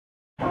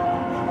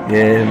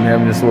Yeah,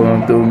 man, that's what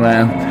I'm through,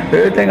 man.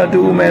 Everything I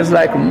do, man, is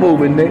like a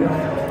movie, nigga.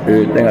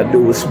 Everything I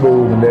do is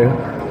smooth,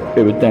 nigga.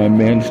 Everything,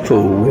 man, is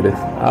cool with it.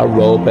 I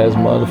roll past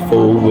mother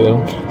fool with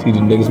them. See the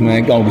niggas,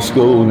 man, going to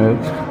school,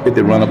 nigga. If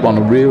they run up on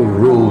the real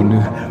road,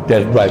 nigga,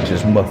 that's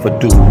righteous motherfucker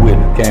do with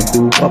it. Came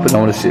through pumping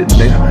on the shit,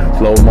 nigga.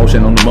 Slow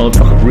motion on the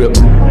motherfucker grip.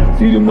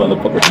 See the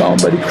motherfucker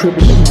talking about the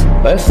crippin',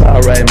 nigga. That's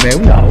alright,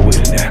 man, we all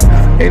with it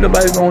now. Ain't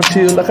nobody gonna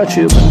chill like I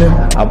chill with them.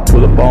 I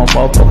pull up on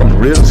motherfucker, I'm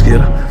real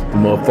skiller. The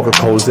motherfucker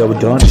coldest ever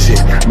done this shit.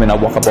 Man, I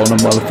walk up on the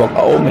motherfucker,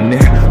 oh man,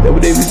 nigga. That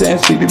what they be saying,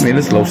 60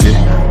 minutes slow shit.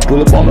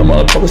 Pull up on the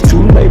motherfuckers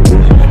too late,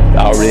 bitch.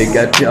 I already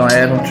got your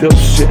ass on triple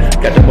shit.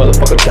 Got the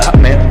motherfucker top,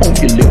 man, on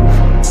your lip.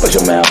 What's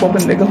your man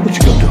bumping, nigga? What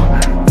you gonna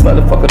do?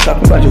 Motherfucker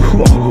talking about you,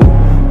 who?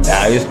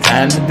 Now it's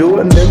time to do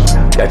it,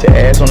 nigga. Got your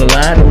ass on the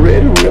line and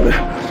ready to rip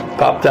it.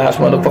 Pop ties,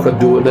 motherfucker,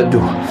 do what I do.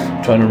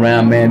 Turn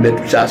around, man, let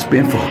the shot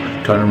spin for.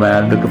 Turn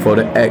around, looking for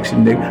the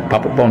action, nigga.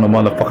 Pop up on the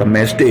motherfucker,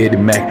 man, steady,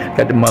 Mac.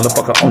 Got the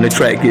motherfucker on the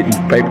track, getting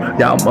paper.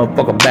 Y'all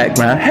motherfucker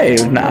background.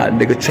 Hell nah,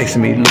 nigga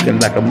chasing me, looking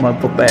like a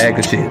motherfucker bag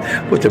of shit.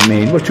 What you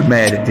mean? What you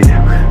mad at this?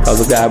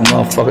 Cause I got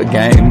motherfucker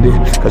game,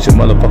 nigga. Cause your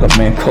motherfucker,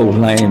 man, cold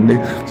lame,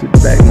 nigga. Sit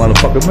back,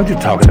 motherfucker, what you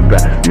talking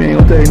about? You ain't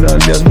gonna tell you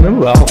nothing else,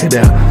 remember, walk it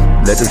out.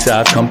 Let the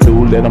shots come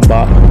through, let them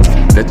bop.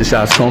 Let the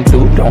shots come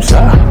through, don't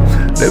stop.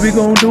 Then we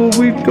gon' do what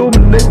we do,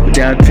 nigga.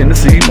 Down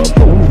Tennessee,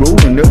 motherfucker,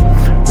 rolling,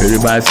 nigga.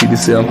 Everybody see the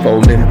cell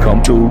phone, nigga.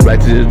 Come through, right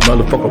to this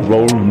motherfucker,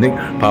 rolling,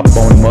 nigga. Pop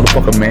on the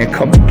motherfucker, man,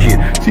 come and get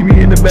it. See me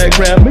in the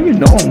background, man, you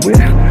know I'm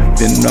with it.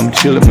 Then I'm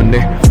chillin', my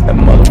nigga. That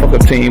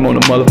motherfucker team on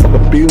the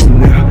motherfucker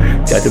building,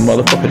 nigga. Got the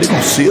motherfucker, they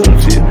gon' seal them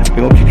shit.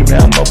 They gon' keep you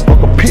down,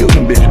 motherfucker, peel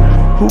them, bitch.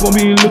 Who gon'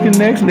 be looking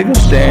next, nigga?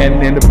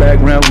 Standing in the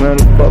background, wearing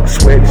the fuck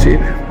sweat shit.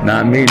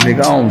 Not me,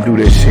 nigga, I don't do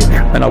that shit.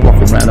 And I walk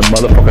around the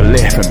motherfucker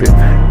laughing,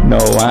 bitch. No,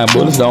 I ain't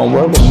bullets don't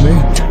work with me.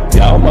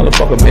 Y'all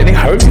motherfucker, man, they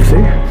hurt you,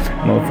 see?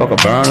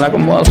 Motherfucker burn like a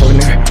motherfucker,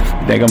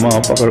 nigga. You think a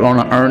motherfucker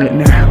gonna earn it,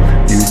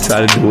 nigga? You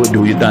try to do it,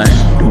 do your thing.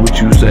 Do what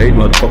you say,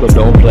 motherfucker,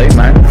 don't play,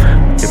 man.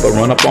 If I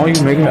run up on you,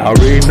 nigga, I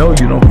already know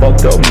you done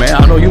fucked up, man.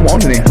 I know you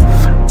want it,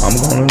 nigga. I'm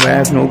gonna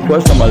ask no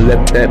question. I'm gonna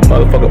let that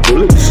motherfucker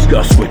bullet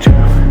discuss with you.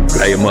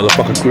 Grab your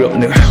motherfucker grip,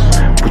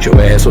 nigga. Put your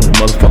ass on the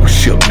motherfucker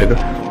ship,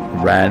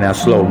 nigga. Riding out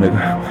slow,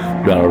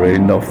 nigga. You already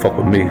know, fuck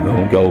with me.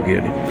 Don't go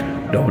get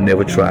it. Don't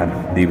never try.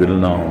 Leave it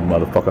alone,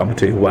 motherfucker. I'm gonna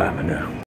tell you why, man.